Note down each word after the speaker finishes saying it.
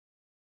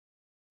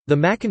The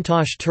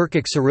Macintosh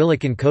Turkic Cyrillic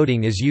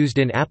encoding is used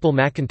in Apple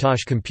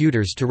Macintosh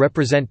computers to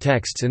represent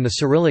texts in the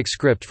Cyrillic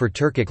script for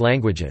Turkic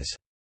languages.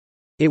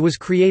 It was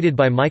created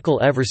by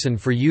Michael Everson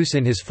for use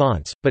in his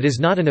fonts, but is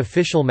not an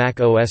official Mac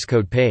OS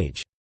code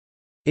page.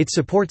 It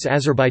supports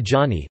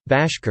Azerbaijani,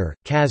 Bashkir,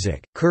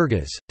 Kazakh,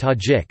 Kyrgyz,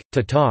 Tajik,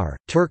 Tatar,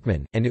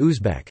 Turkmen, and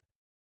Uzbek.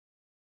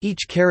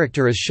 Each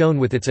character is shown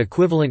with its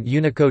equivalent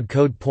Unicode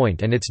code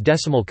point and its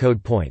decimal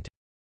code point.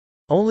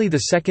 Only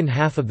the second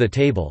half of the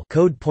table,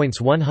 code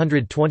points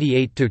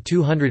 128 to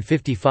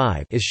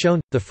 255, is shown,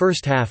 the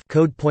first half,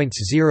 code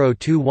points 0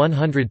 to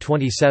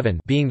 127,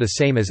 being the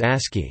same as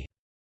ASCII.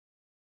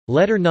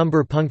 Letter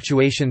number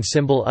punctuation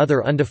symbol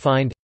other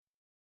undefined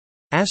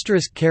 ***.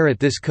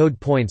 This code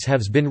points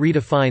has been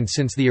redefined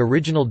since the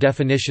original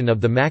definition of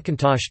the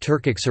Macintosh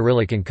Turkic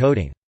Cyrillic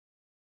encoding.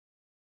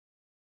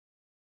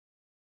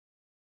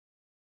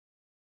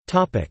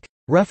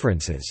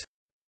 References